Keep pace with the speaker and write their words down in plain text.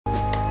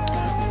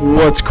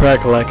What's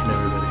crack-a-lackin',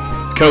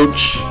 everybody? It's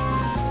Coach.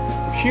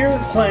 We're here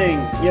playing,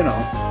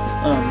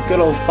 good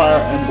old Fire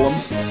Emblem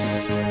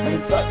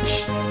and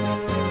such.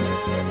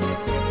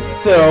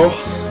 So,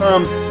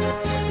 I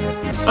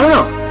don't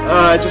know.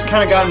 I just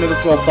kind of got into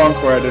this little funk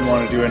where I didn't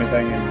want to do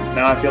anything, and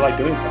now I feel like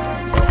doing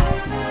something. So,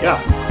 yeah,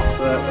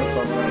 so that's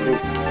what we're going to do.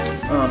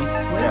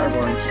 We are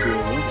going to do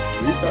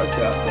restart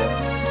chapter.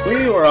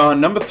 We were on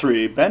number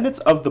 3, Bandits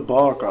of the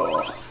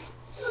Borgo.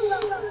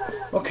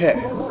 Okay,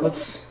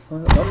 let's.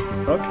 Okay.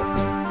 Alright.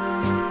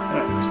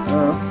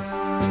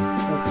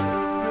 Let's see.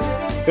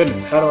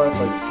 Goodness, how do I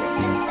play this game?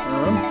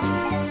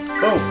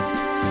 Boom.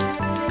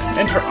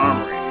 Enter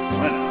armory.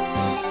 Why not?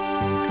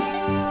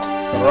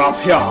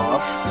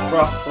 Rapiard.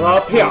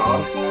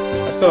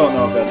 I still don't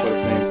know if that's what his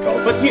name's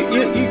called, but you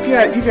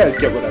guys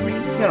get what I mean.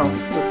 You know,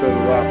 the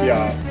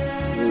Rapiard.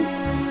 Ooh,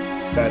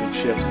 it's exciting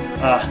shit.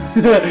 I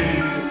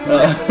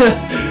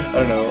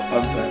don't know.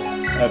 I'm sorry.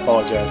 I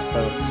apologize.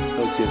 That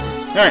was good.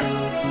 Alright.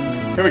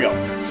 Here we go.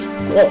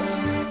 Whoa.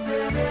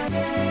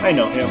 I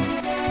know him.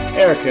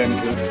 Erica and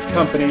her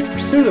company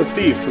pursue the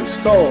thief who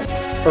stole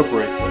her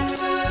bracelet.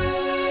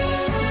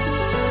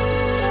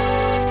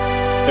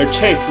 Their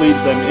chase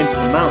leads them into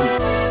the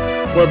mountains,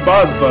 where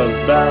Bozbuzz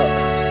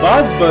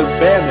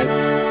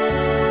bandits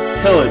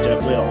pillage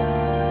at will.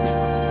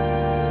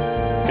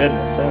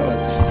 Goodness, that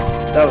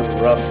was a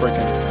rough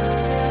freaking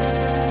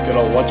good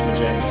old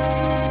whatchamajang.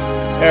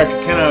 Erica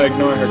cannot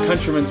ignore her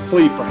countryman's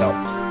plea for help.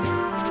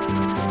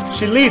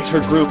 She leads her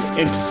group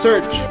in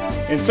search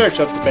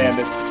of the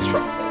bandits'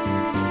 stronghold.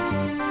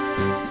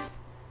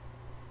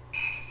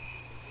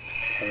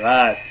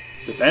 Alright,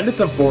 the Bandits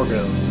of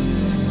Borgo.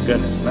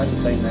 Goodness, imagine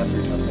saying that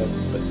 3 times fast.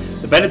 But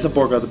the Bandits of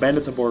Borgo, the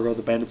Bandits of Borgo,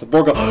 the Bandits of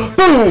Borgo.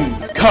 Boom!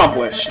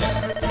 Accomplished!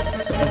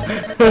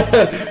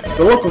 The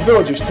local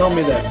villagers tell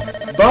me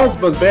that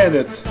Bozbuzz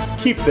bandits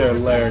keep their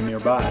lair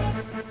nearby.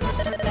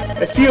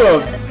 A few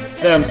of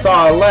them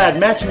saw a lad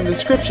matching the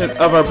description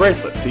of our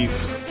bracelet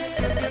thief.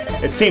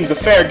 It seems a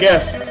fair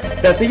guess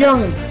that the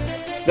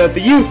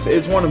youth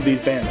is one of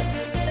these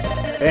bandits.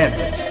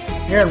 Bandits?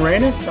 Here in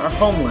Rainis, our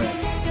homeland?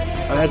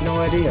 I had no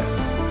idea.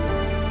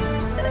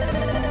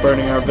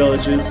 Burning our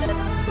villages,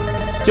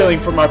 stealing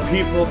from our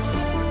people,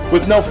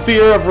 with no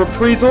fear of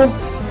reprisal?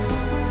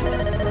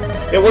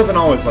 It wasn't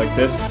always like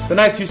this. The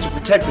knights used to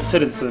protect the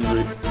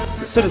citizenry.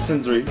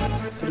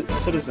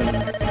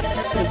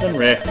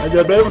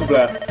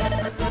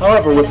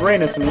 However, with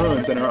Rainis in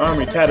ruins and our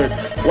army tattered,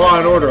 law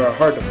and order are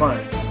hard to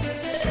find.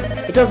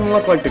 It doesn't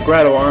look like the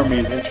Grotto army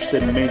is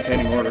interested in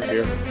maintaining order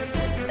here.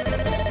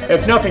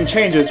 If nothing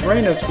changes,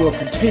 Rainis will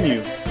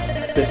continue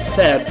this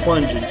sad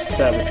plunge into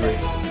savagery.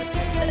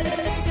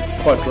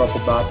 Quadruple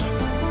dot.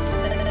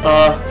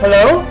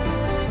 Hello?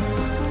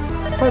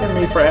 Pardon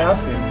me for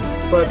asking,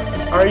 but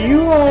are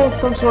you all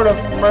some sort of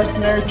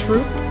mercenary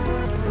troop?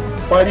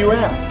 Why do you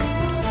ask?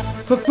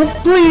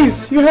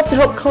 Please, you have to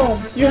help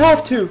Calm. You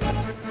have to.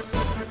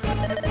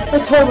 I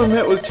told him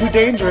it was too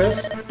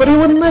dangerous, but he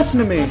wouldn't listen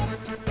to me.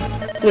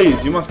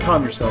 Please, you must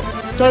calm yourself.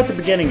 Start at the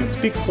beginning and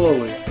speak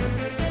slowly.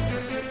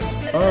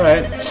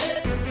 Alright.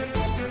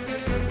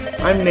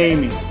 I'm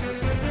Naomi.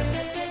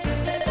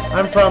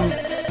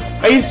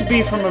 I used to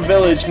be from a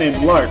village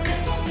named Lark.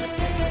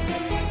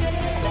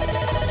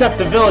 Except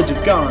the village is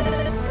gone.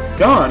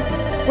 Gone?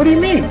 What do you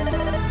mean?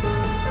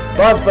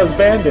 Bozbuzz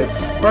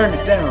bandits burned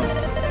it down.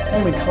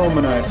 Only Colm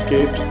and I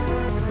escaped.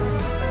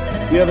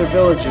 The other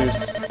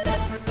villagers,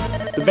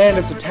 the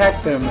bandits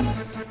attacked them and...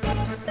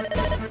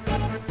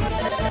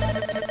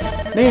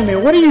 Naomi,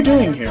 what are you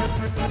doing here?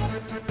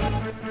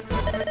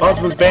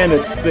 Bozbuzz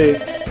bandits, they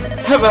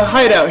have a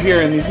hideout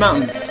here in these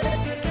mountains.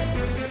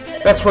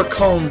 That's where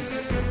Colm's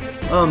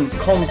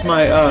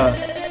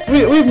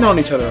we've known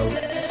each other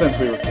since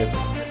we were kids.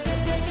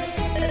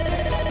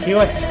 He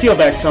went to steal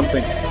back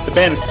something the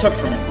bandits took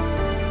from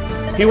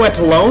him. He went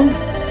alone?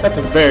 That's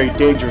a very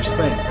dangerous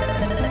thing.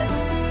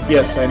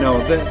 Yes, I know.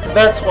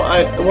 That's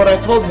what I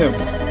told him.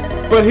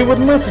 But he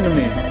wouldn't listen to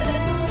me.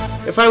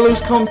 If I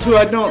lose Colm too,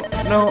 I don't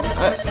know.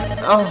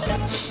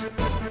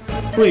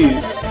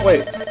 Please,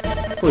 wait.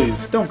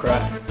 Please, don't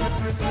cry.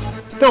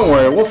 Don't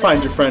worry, we'll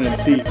find your friend and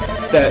see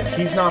that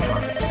he's not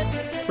harmed.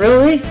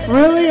 Really?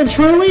 Really and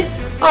truly?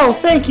 Oh,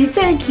 thank you,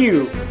 thank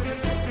you!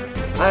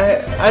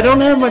 I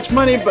don't have much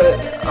money, but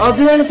I'll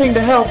do anything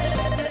to help.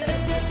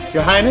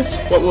 Your Highness,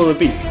 what will it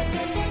be?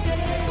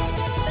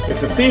 If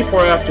the thief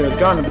we're after has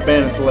gone to the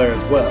bandit's lair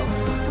as well.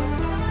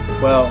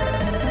 Well,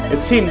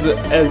 it seems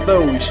as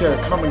though we share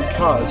a common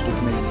cause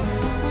with me.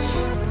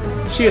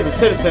 She is a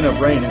citizen of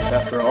Rainis,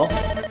 after all.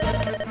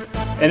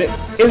 And it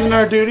isn't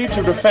our duty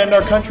to defend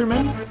our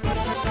countrymen?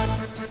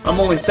 I'm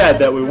only sad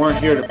that we weren't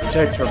here to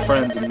protect her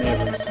friends and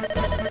neighbors.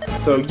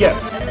 So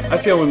yes, I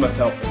feel we must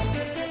help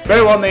her.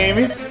 Very well,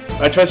 Naomi.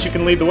 I trust you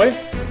can lead the way?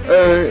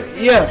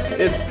 Yes,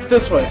 it's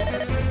this way.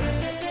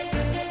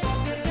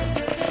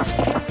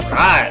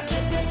 Right.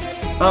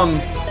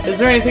 Is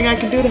there anything I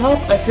can do to help?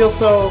 I feel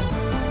so...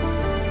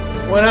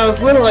 When I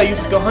was little, I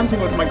used to go hunting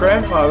with my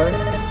grandfather.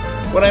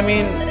 What I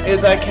mean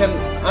is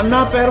I'm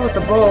not bad with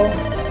the bow.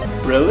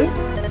 Really?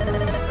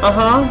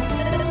 Uh-huh.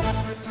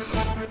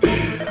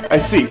 I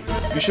see.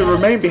 You should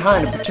remain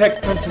behind and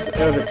protect Princess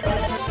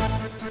Erika.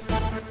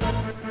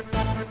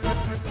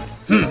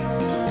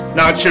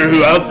 Not sure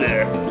who else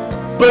there,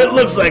 but it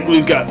looks like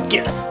we've got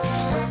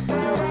guests.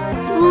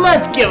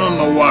 Let's give them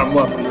a warm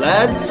welcome,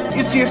 lads.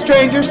 You see a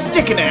stranger,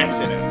 stick an axe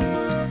in him.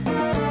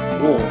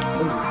 Whoa,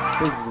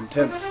 this is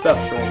intense stuff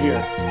right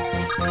here.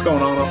 What's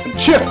going on up and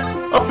chip?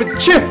 Up and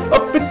chip!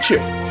 Up and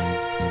chip!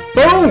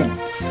 Boom!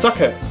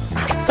 Sucker!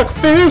 Suck a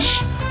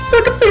fish!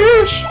 Suck a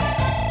fish!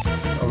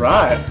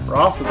 Alright,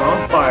 Ross is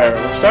on fire.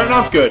 We're starting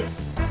off good.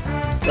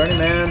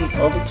 Journeyman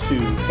level 2.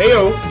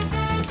 Heyo!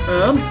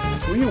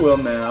 We will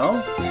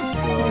now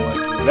go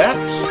like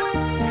that.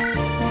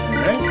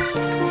 Alright.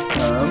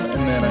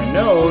 And then I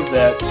know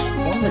that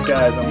one of the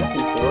guys I'm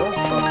looking for is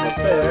up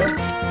there.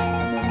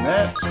 And then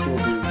that will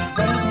do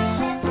that.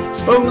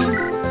 Boom!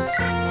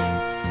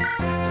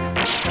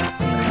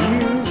 And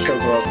then you shall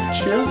go up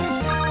here.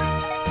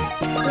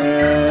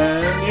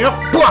 And yep,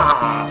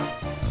 blah!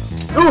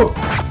 Ooh!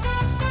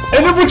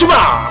 And then what you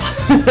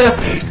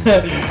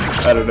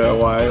I don't know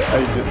why.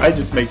 I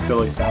just make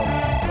silly sounds.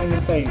 I'm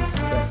insane.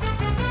 Okay.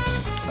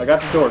 I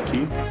got the door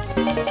key.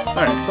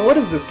 Alright, so what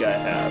does this guy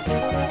have?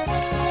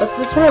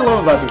 That's what I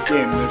love about this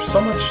game. There's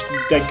so much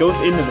that goes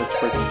into this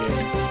freaking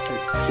game.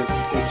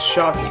 It's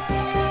shocking.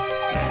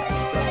 Alright,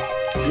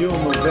 so you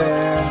move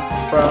there,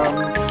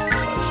 Franz. I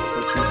should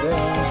put you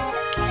there.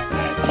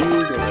 And you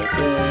go right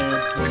there.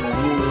 And then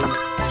you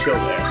chill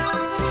there.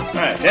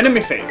 Alright,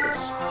 enemy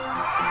favors.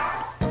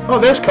 Oh,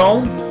 there's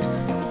Colm.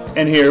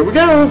 And here we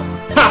go.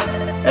 Ha!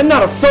 And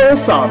not a soul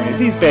saw me.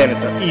 These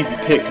bandits are easy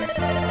picking.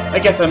 I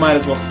guess I might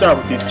as well start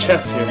with these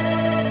chests here.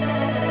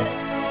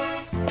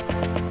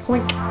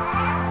 Clink.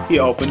 He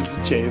opens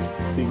the chest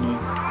thingy.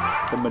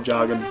 The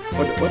Majogan.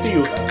 What do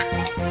you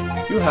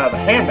have? You have a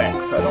hand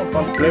axe. I don't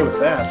want to play with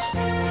that.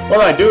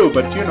 Well, I do,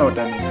 but you know what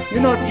I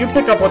mean. You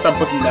pick up what I'm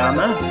putting down,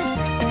 huh?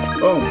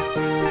 Boom.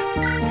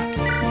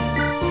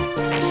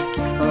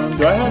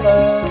 Do I have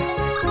a...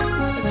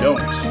 I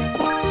don't.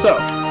 So,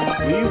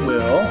 we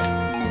will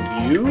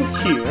move you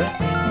here.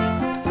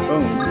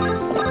 Boom.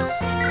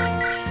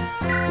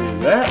 Do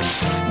that.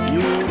 You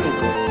will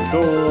go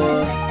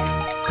door.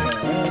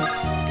 And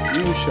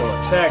you shall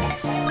attack.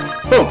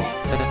 Boom!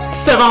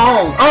 7!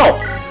 Oh!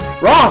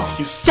 Ross,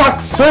 you suck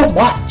so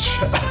much!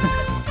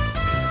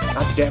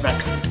 God damn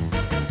it.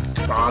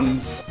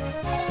 Franz.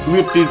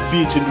 Whip this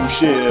beach into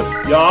shape.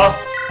 Yeah?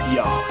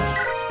 Yeah.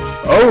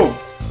 Oh!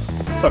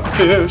 Suck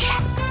fish.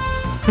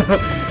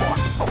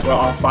 We're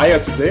on fire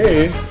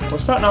today. We're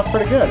starting off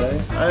pretty good,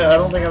 eh? I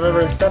don't think I've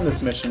ever done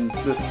this mission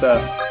this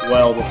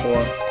well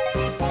before.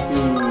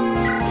 Ooh,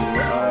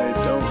 I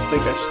don't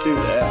think I should do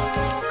that.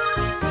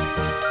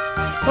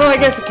 Well, I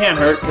guess it can't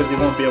hurt because he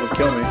won't be able to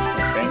kill me,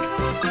 I think.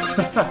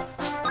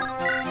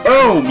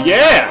 Boom!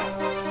 Yeah!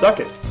 Suck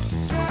it.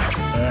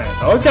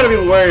 Alright, always gotta be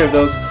wary of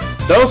those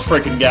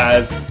freaking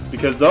guys,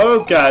 because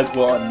those guys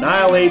will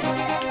annihilate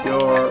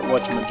your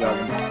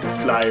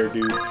whatchamajigga, flyer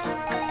dudes.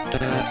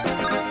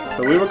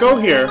 So we will go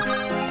here,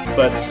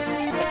 but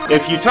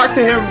if you talk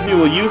to him, he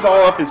will use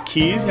all up his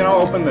keys, you know,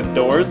 open the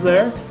doors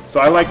there. So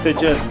I like to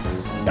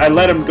I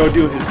let him go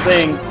do his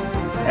thing,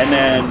 and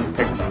then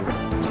pick him up.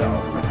 So,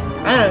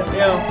 you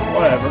know,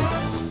 whatever.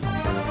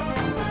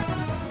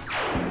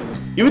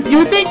 You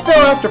would think, though,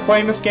 after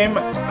playing this game,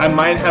 I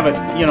might have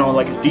a, you know,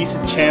 like a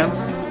decent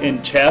chance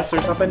in chess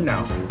or something?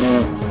 No.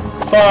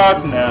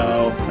 Fuck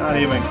no. Not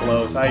even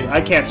close.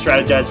 I can't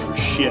strategize for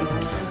shit.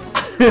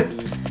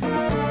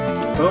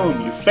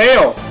 Boom, you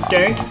fail,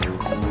 skank.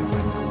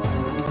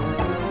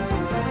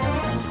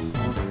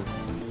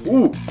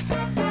 Ooh.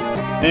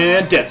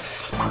 And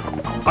death.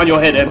 On your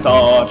head and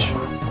such.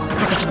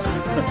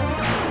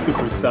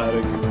 Super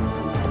exciting.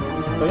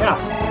 So yeah.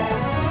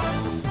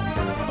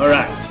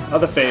 Alright,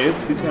 other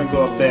phase. He's gonna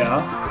go up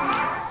there.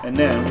 And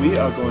then we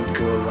are going to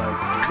go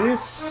like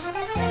this.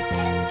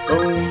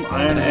 Boom,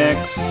 Iron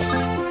X.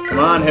 Come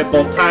on, hit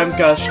both times,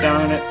 gosh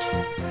darn it.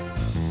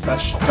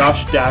 Gosh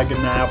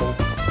dagnabble.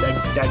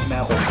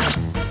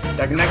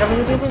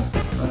 Dagnabble?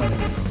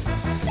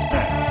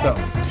 Alright, so.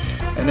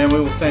 And then we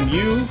will send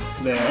you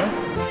there.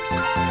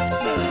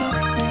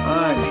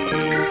 I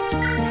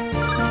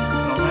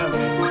don't have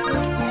any.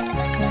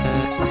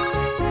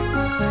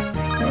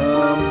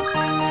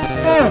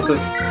 Yeah, it's a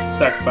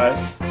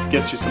sacrifice.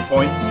 Gets you some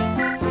points.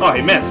 Oh,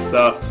 he missed,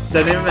 so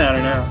doesn't even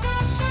matter now.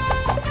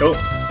 Cool.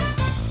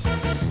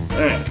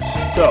 Alright,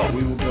 so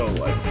we will go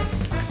like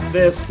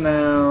this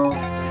now.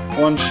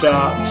 One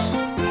shot.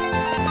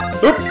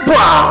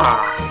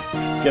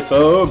 Oop-ah! Gets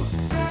up.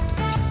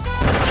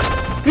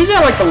 Usually I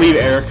like to leave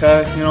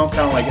Erika, you know,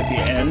 kind of like at the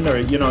end, or,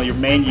 you know, your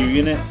main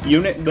unit,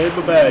 blah,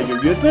 blah, blah, your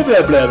blah,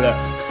 blah, blah, blah.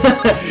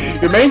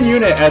 Your main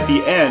unit at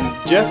the end,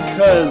 just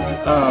because,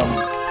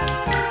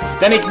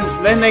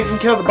 then they can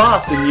kill the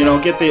boss and, you know,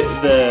 get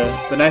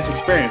the nice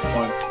experience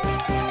points.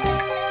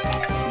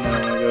 And then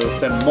I'm gonna go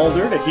send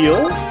Mulder to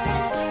heal.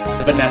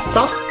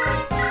 Vanessa.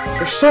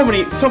 There's so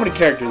many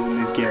characters in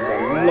these games.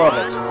 I love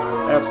it.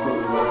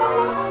 Absolutely love it.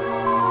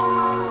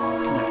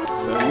 Alright,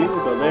 so you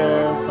will go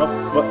there.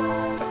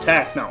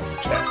 attack? No,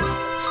 chest.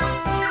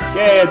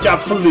 Yeah,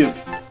 javelin.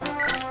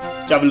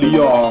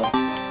 Javelin.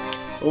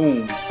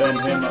 Boom, send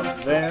him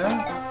up there.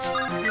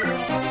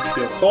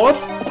 Steel sword,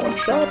 one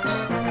shot.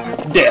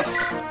 Death.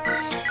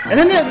 And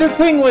then the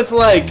thing with,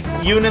 like,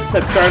 units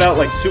that start out,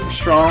 like, super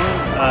strong,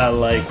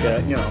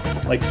 you know,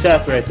 like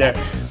Seth right there,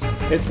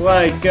 it's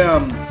like,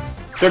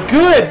 they're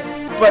good,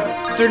 but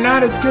they're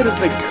not as good as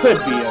they could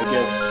be, I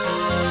guess.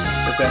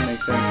 If that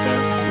makes any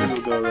sense.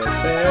 We'll go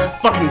right there.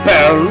 Fucking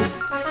barrels!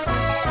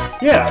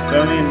 Yeah,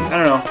 so, I mean, I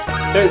don't know.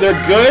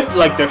 They're good,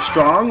 like, they're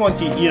strong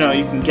once you know,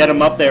 you can get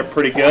them up there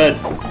pretty good.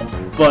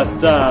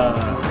 But,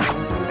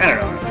 I don't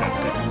know what I'm trying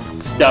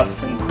to say.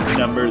 Stuff and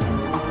numbers and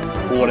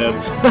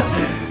whatevs.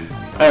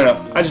 I don't know.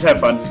 I just have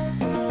fun.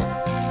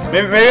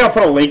 Maybe I'll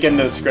put a link in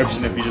the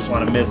description if you just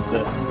want to miss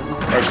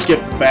or skip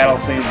the battle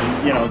scenes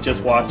and, you know,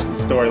 just watch the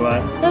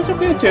storyline. That's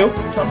okay too.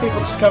 Some people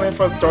just come in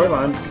for the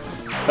storyline.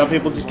 Some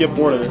people just get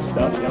bored of this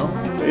stuff, you know.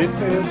 It's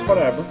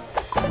whatever.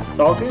 It's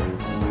all good.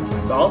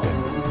 It's all good.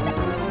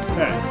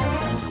 Alright.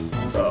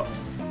 So,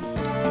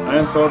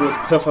 Iron Sword was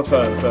Alright.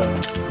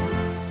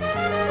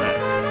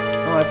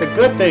 Oh, that's a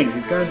good thing.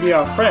 He's gonna be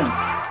our friend.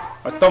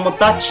 Our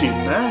Tomodachi,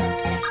 man.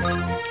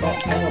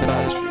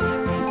 Tomodachi.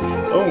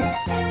 Boom.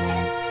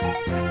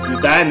 You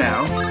die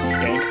now,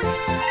 skank.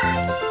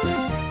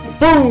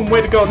 Boom!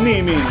 Way to go,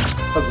 Nimi!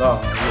 Huzzah.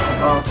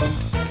 You're awesome.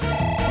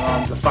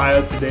 On the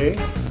fire today.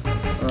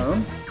 So,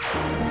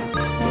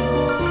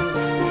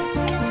 let's see.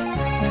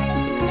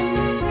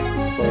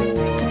 3, 4,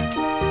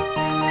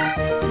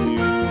 you.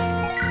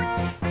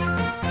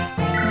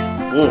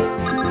 Whoa.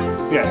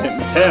 Yeah, hit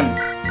me 10.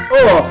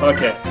 Oh,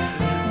 okay.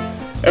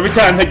 Every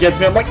time that gets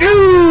me, I'm like,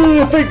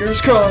 ooh, fingers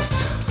crossed.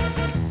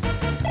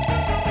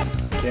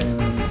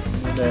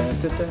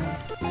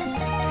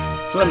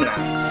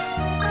 Slimnuts.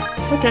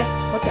 Okay,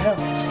 what the hell?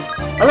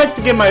 I like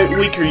to give my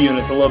weaker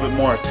units a little bit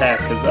more attack,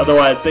 because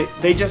otherwise they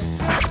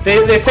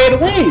fade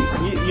away.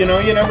 You know,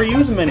 you never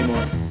use them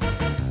anymore.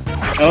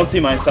 I don't see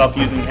myself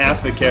using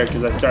half the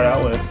characters I start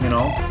out with, you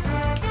know?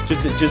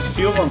 Just a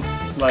few of them.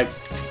 Like,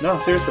 no,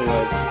 seriously,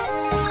 like,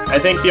 I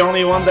think the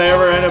only ones I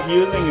ever end up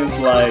using is,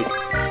 like,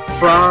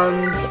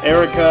 Franz,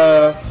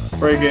 Erica,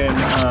 friggin',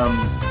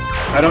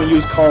 I don't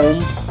use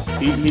Colm.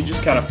 He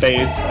just kind of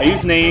fades. I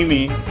use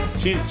Naomi.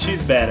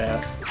 She's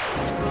badass.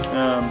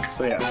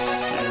 So yeah.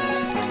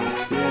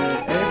 Did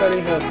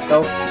anybody have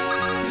health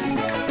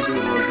to do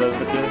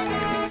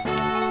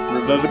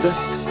Revivida?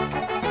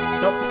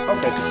 Nope.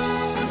 Okay.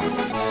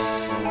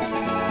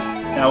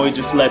 Now we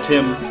just let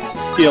him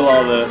steal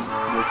all the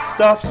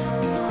stuff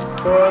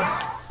for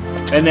us,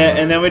 and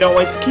then we don't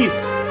waste the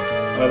keys.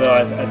 Although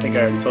I think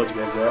I already told you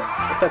guys that,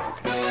 but that's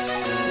okay.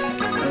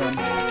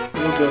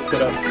 We'll go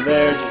sit up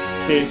there just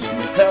in case she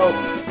needs help.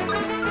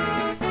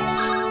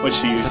 Which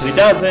she usually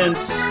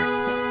doesn't.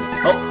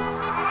 Oh.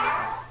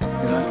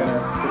 You're not gonna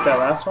get that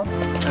last one?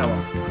 That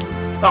one.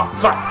 Oh,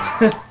 fuck!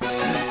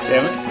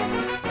 Damn it.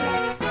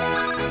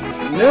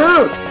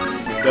 No!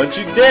 Don't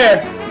you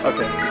dare!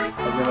 Okay. I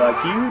was gonna be like,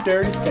 you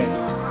dirty skank.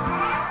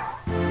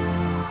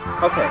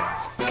 Okay.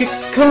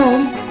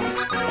 Come!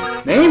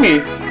 Naomi!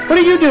 What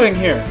are you doing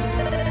here?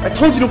 I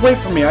told you to wait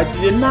for me,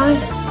 didn't I?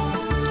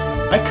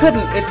 I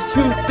couldn't. It's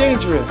too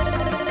dangerous.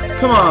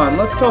 Come on,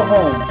 let's go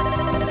home.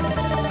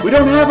 We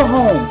don't have a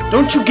home.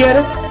 Don't you get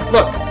it?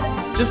 Look,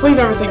 just leave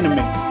everything to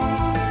me.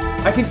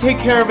 I can take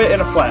care of it in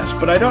a flash,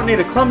 but I don't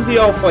need a clumsy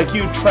oaf like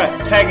you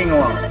tagging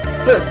along.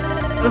 But...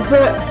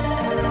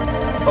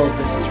 Oh,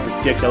 this is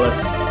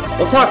ridiculous.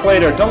 We'll talk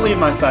later. Don't leave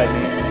my side,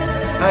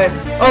 man.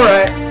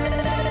 Alright.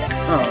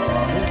 Oh,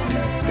 he's a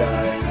nice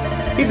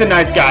guy. He's a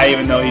nice guy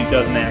even though he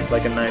doesn't act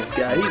like a nice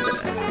guy. He's a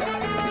nice guy.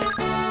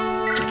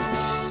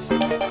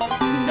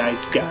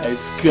 Nice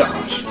guys.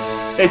 Gosh.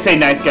 They say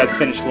nice guys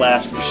finish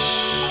last.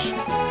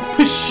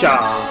 Pshaw!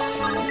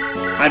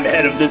 I'm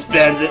head of this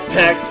bandit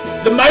pack,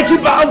 the mighty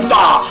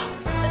Bazba!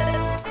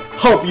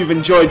 Hope you've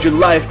enjoyed your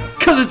life,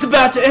 cause it's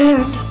about to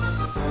end!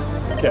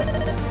 Okay.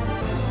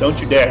 Don't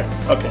you dare.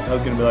 Okay, I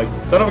was gonna be like,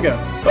 son of a gun.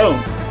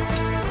 Boom!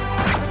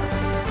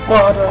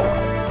 Water!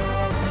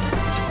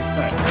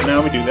 Alright, so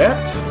now we do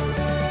that.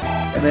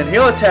 And then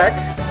he'll attack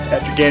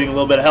after gaining a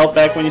little bit of health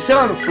back. When you sit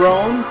on the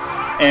thrones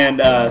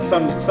and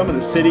some of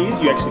the cities,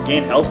 you actually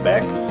gain health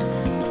back.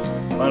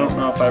 I don't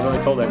know if I really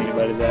told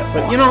anybody that,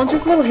 but you know,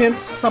 just little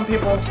hints. Some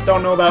people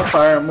don't know about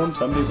Fire Emblem,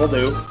 some people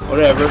do.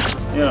 Whatever,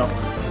 you know.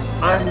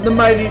 I'm the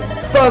mighty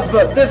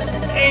Buzzbutt. This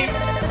ain't.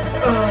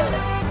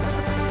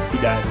 He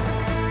died.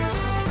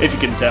 If you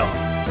can tell.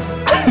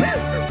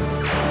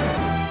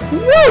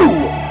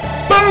 Woo!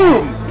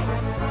 Boom!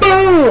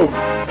 Boom!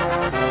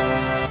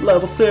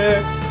 Level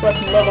 6,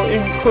 weapon level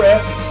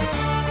increased.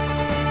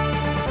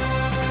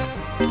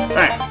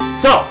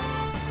 Alright, so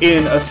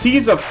in a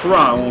Siege of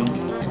Throne,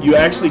 you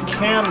actually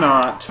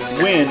cannot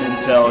win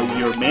until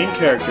your main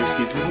character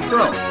seizes the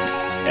throne.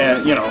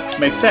 And, you know,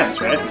 makes sense,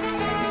 right?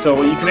 So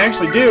what you can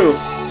actually do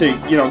to,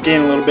 you know,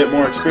 gain a little bit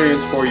more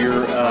experience for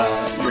your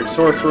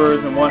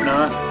sorcerers and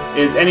whatnot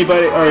is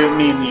anybody, or I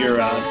mean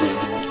your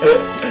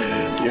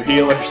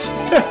healers.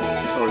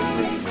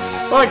 Sorcerers.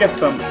 Well, I guess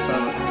some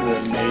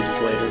the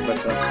mages later, but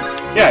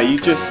yeah, you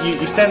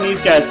send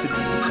these guys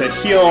to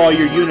heal all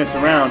your units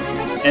around,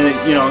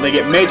 and they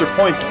get major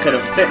points instead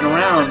of sitting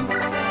around,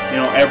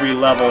 every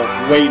level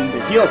waiting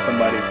to heal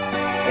somebody.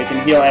 They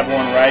can heal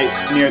everyone right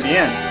near the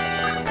end.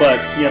 But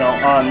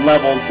on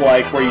levels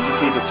like where you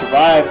just need to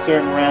survive a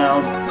certain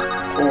round,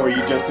 or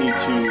you just need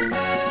to,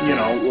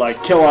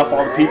 like kill off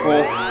all the people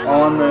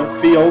on the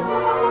field,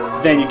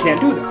 then you can't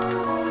do that.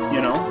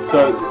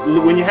 So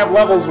when you have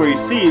levels where you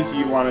seize,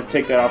 you want to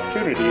take that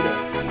opportunity to,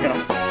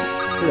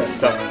 do that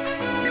stuff.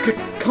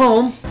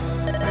 Calm.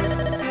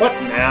 What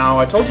now?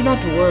 I told you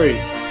not to worry.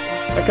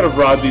 I could have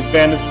robbed these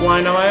bandits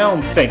blind on my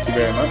own. Thank you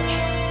very much.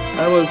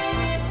 I was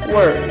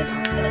worried.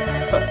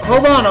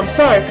 Hold on, I'm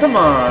sorry. Come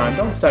on,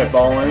 don't start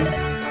bawling.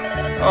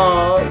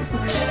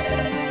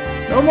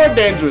 No more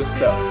dangerous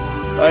stuff.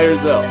 By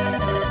yourself.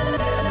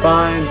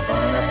 Fine, I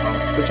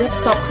promise. But you have to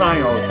stop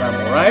crying all the time,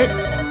 alright?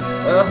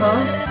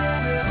 Uh-huh.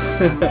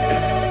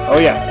 Oh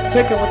yeah,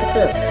 take a look at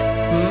this.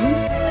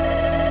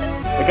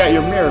 I got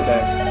your mirror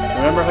back.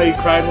 Remember how you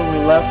cried when we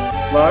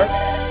left, Lark?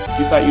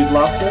 You thought you'd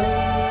lost this?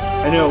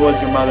 I knew it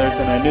was your mother's,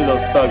 and I knew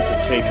those thugs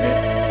had taken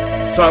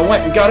it. So I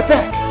went and got it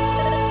back.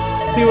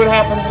 See what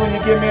happens when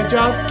you give me a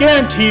job?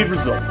 Guaranteed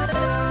results.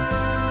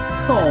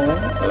 Calm.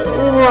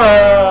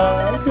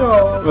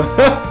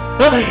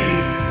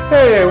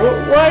 Hey,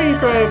 why are you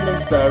crying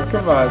this time?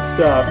 Come on,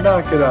 stop.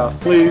 Knock it off.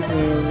 Please,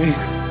 Naomi.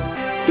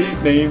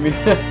 Naomi.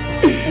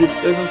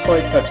 This is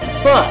quite touching.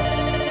 But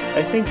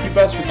I think you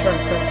best return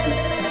Princess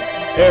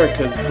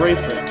Erica's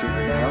bracelet to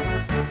her now.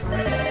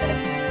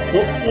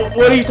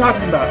 What are you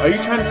talking about? Are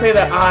you trying to say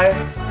that I...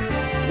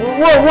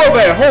 Whoa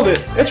there, hold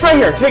it. It's right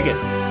here, take it.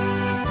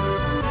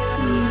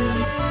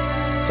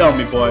 Tell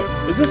me, boy,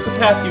 is this the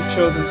path you've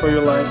chosen for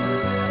your life?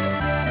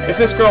 If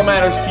this girl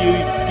matters to you,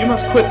 you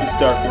must quit this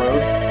dark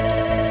road.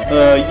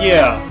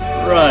 Yeah,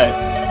 right.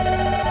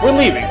 We're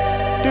leaving.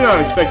 Do not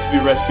expect to be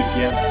rescued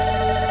again.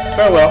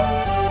 Farewell.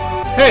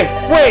 Hey,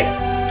 wait!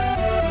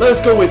 Let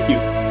us go with you.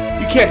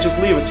 You can't just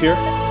leave us here.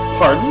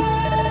 Pardon?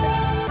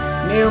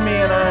 Naomi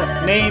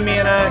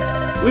and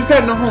I, we've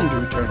got no home to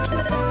return to.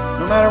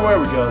 No matter where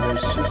we go,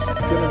 there's just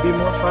gonna be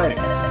more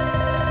fighting.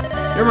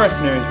 You're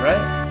mercenaries,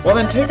 right? Well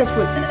then take us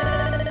with you.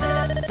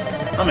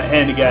 I'm a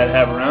handy guy to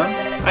have around.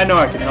 I know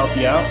I can help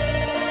you out.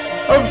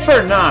 I would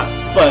prefer not,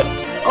 but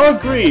I'll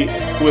agree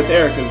with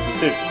Erica's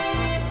decision.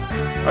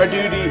 Our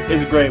duty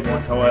is a grave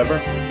one, however.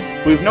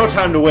 We've no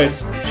time to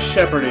waste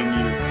shepherding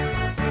you.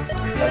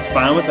 That's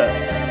fine with us.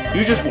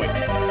 You just wait.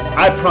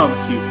 I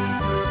promise you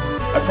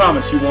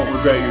won't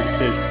regret your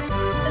decision.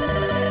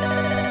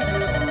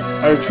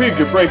 I retrieved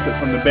your bracelet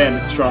from the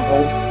bandit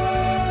stronghold.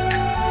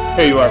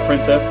 Here you are,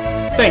 Princess.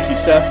 Thank you,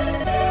 Seth.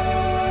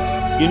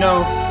 You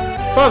know,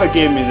 Father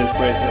gave me this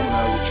bracelet when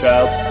I was a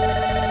child.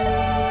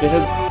 It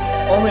has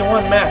only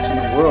one match in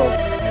the world,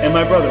 and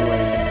my brother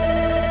wears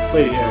it.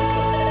 Lady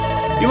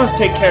Erica, you must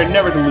take care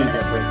never to lose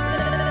that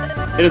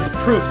bracelet. It is a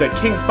proof that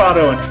King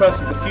Fado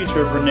entrusted the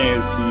future of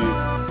Rene's to you,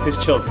 his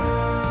children.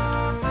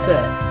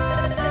 Seth,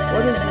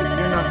 what is it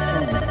you're not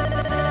telling me?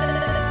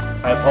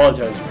 I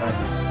apologize, Your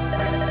Highness.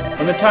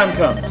 When the time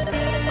comes,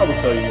 I will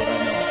tell you what I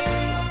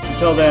know.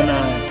 Until then,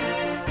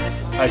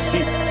 I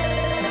see.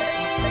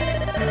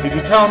 If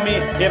you tell me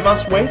it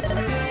must wait,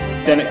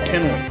 then it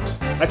can wait.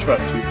 I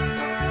trust you.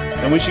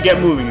 And we should get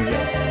moving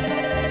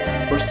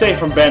again. We're safe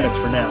from bandits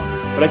for now,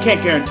 but I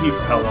can't guarantee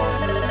for how long.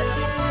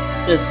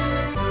 This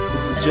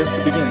is just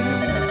the beginning,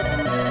 isn't it?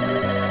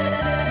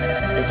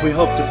 If we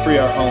hope to free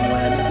our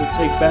homeland, it will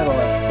take battle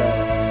after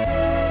battle.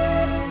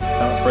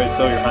 I'm afraid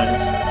so, Your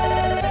Highness.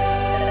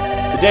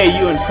 The day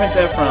you and Prince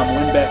Ephraim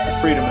win back the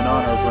freedom and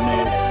honor of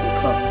Rene's will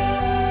come.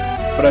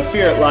 But I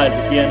fear it lies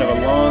at the end of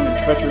a long and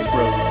treacherous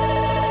road.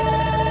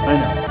 I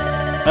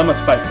know. I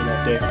must fight for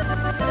that day.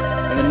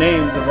 And the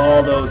names of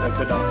all those I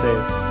could not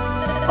save.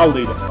 I'll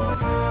lead us home.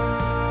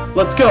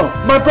 Let's go!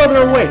 My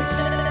brother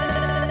awaits!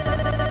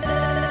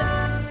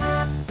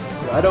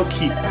 Rado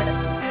Keep. I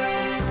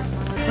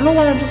don't know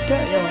why I'm just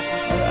getting,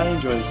 I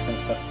enjoy this kind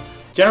of stuff.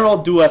 General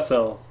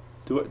Duessel.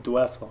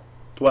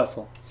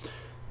 Duessel.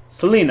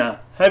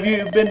 Selena, have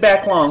you been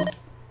back long?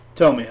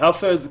 Tell me, how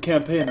fares the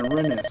campaign in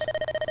Rennes?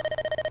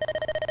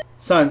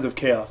 Signs of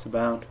chaos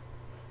abound.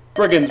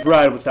 Brigands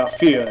ride without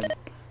fear, and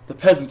the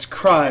peasants'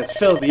 cries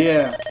fill the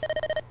air.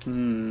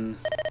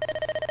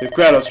 If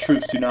Grado's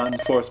troops do not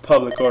enforce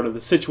public order, the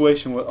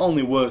situation will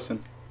only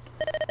worsen.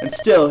 And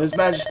still, His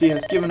Majesty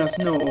has given us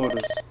no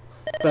orders.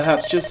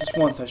 Perhaps just this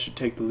once I should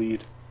take the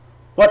lead.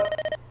 What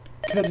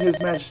could His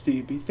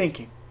Majesty be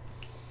thinking?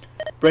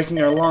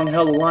 Breaking our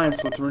long-held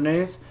alliance with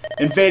Rene's?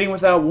 Invading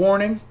without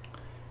warning?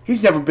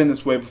 He's never been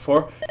this way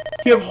before.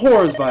 He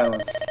abhors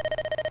violence.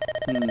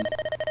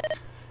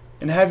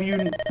 And have you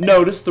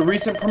noticed the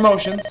recent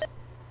promotions?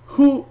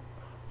 Who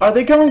are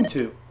they going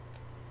to?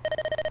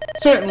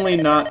 Certainly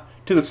not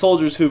to the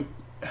soldiers who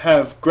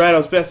have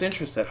Grado's best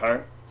interests at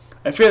heart.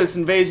 I fear this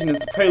invasion is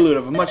the prelude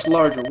of a much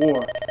larger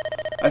war.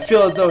 I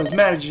feel as though His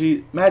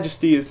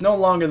Majesty is no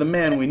longer the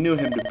man we knew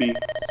him to be.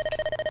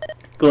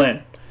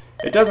 Glenn,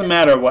 it doesn't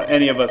matter what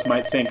any of us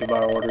might think of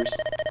our orders.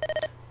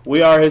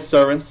 We are his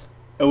servants,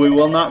 and we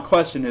will not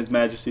question His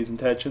Majesty's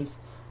intentions.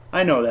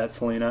 I know that,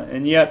 Selena,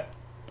 and yet...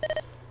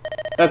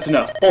 That's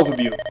enough, both of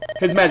you.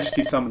 His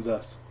Majesty summons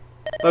us.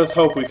 Let us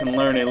hope we can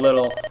learn a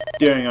little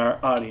during our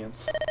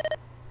audience.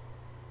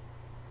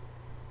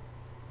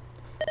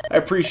 I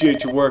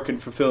appreciate your work in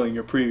fulfilling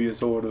your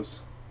previous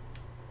orders.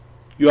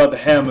 You are the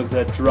hammers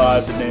that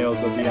drive the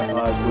nails of the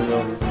Empire's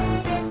will.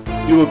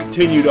 You will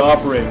continue to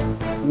operate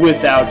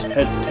without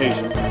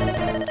hesitation,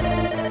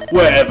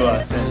 wherever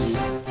I send you,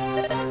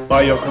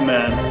 by your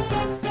command.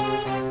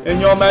 In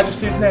your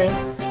Majesty's name?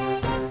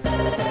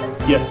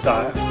 Yes,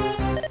 sire.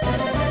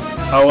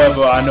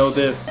 However, I know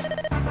this.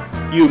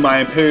 You, my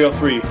Imperial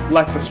 3,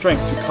 lack the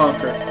strength to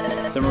conquer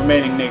the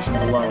remaining nations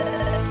alone.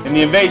 In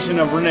the invasion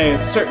of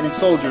Rennes, certain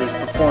soldiers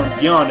performed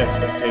beyond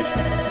expectation.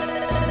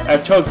 I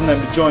have chosen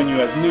them to join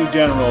you as new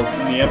generals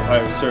in the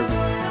Empire's service.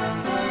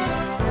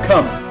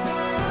 Come.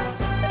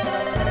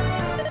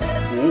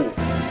 Ooh.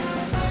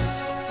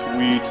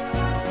 Sweet.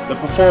 The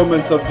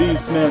performance of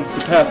these men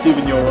surpassed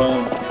even your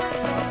own.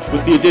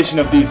 With the addition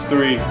of these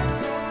 3,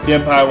 the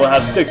Empire will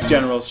have 6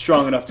 generals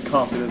strong enough to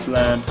conquer this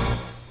land.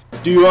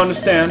 Do you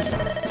understand?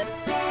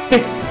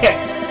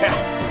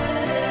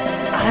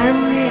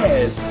 I'm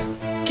Rev,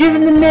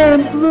 giving the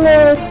man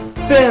blood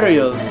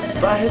burial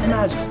by His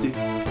Majesty.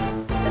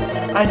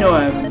 I know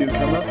I am a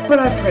newcomer, but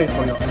I pray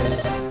for your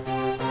favor.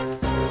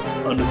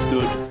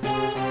 Understood.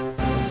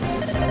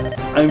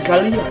 I'm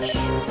Kaliosh.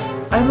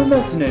 I'm a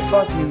mercenary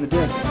fighting in the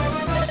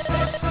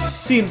desert.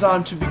 Seems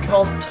I'm to be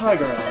called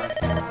Tiger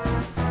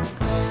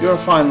Eye. You're a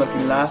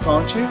fine-looking lass,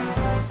 aren't you?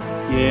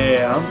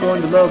 Yeah, I'm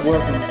going to love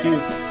working with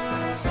you.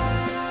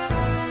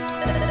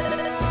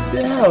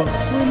 So,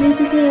 we meet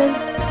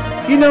again.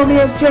 You know me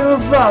as General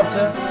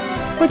Walter,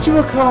 but you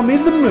will call me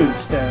the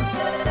Moonstone.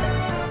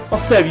 I'll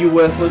save you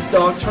worthless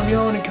dogs from your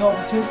own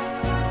incompetence.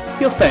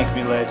 You'll thank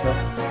me later.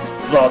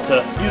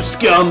 Walter, you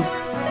scum!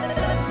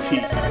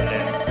 Peace,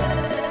 Glenn.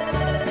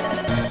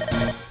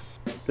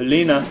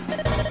 Selena,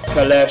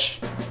 Kalesh,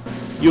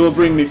 you will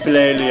bring me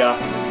Philalia.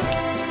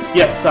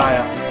 Yes,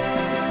 sire.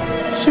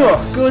 Sure,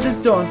 good is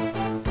done.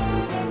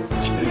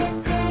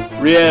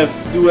 Riev,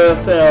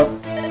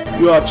 Duelcel,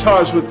 you are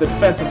charged with the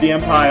defense of the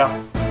Empire.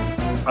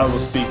 I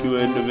will speak to you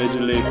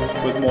individually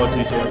with more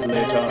details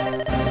later.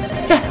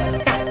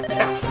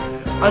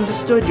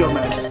 Understood, Your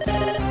Majesty.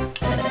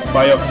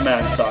 By your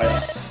command,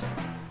 sire.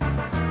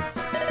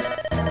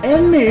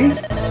 And me?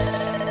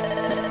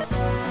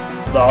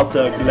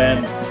 Walter,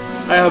 Glenn,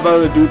 I have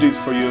other duties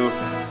for you.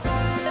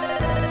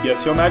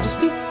 Yes, Your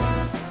Majesty?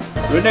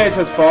 Rennes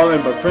has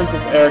fallen, but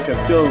Princess Erica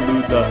still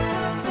eludes us.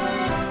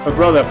 Her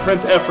brother,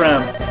 Prince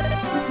Ephraim,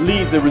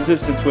 leads a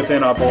resistance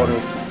within our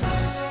borders.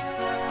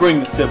 Bring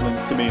the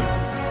siblings to me.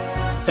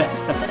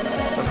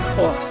 Of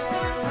course.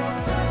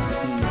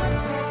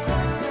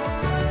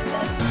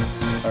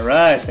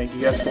 Alright, thank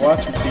you guys for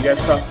watching. See you guys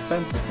across the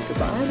fence.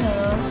 Goodbye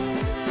now.